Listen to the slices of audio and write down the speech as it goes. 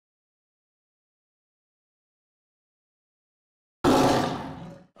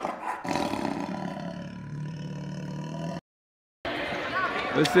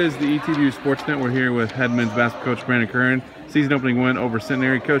This is the ETVU Sports Net. We're here with head men's basketball coach Brandon Curran. Season opening win over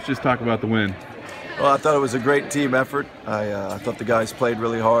Centenary. Coach, just talk about the win. Well, I thought it was a great team effort. I thought the guys played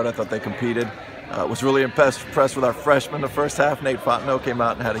really hard. I thought they competed. Was really impressed with our freshmen the first half. Nate Fontenot came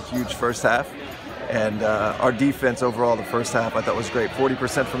out and had a huge first half. And our defense overall the first half I thought was great.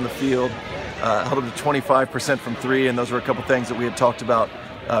 40% from the field, held them to 25% from three, and those were a couple things that we had talked about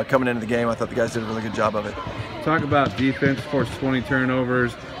coming into the game. I thought the guys did a really good job of it. Talk about defense, forced 20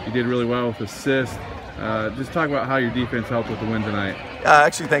 turnovers. You did really well with assists. Just talk about how your defense helped with the win tonight. I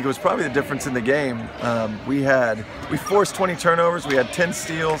actually think it was probably the difference in the game. We forced 20 turnovers. We had 10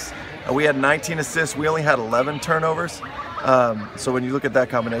 steals. We had 19 assists. We only had 11 turnovers. So when you look at that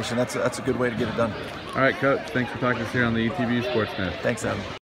combination, that's a good way to get it done. All right, Coach. Thanks for talking to us here on the ETVU Sports Net. Thanks, Adam.